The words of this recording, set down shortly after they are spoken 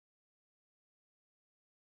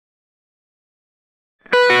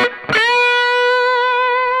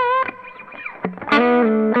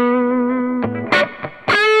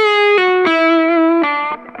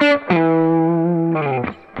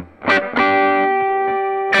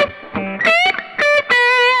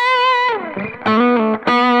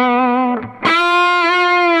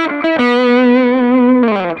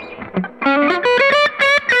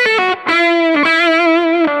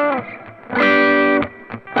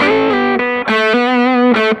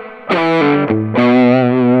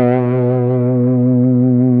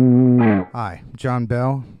John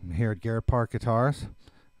Bell. I'm here at Garrett Guitars.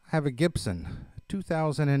 I have a Gibson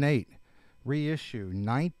 2008 reissue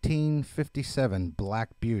 1957 Black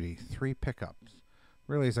Beauty, 3 pickups.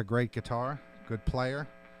 Really is a great guitar, good player.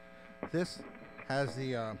 This has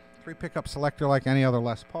the 3 pickup selector like any other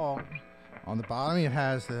Les Paul. On the bottom it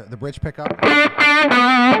has the bridge pickup.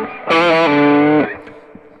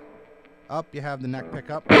 Up you have the neck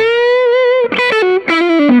pickup.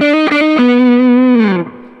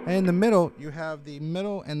 And in the middle, you have the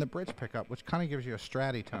middle and the bridge pickup, which kind of gives you a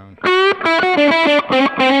stratty tone. I'm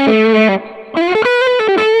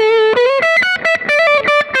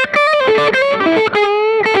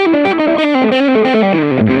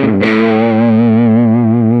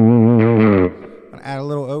gonna add a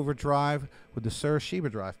little overdrive with the Suhr Shiba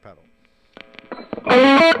drive pedal.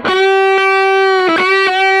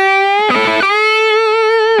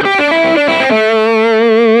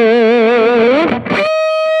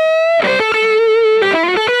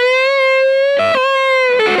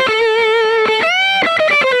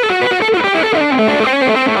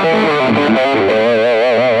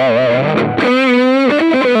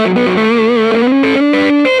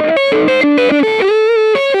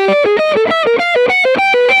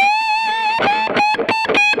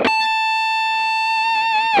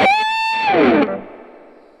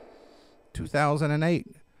 2008,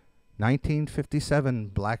 1957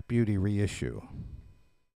 Black Beauty reissue.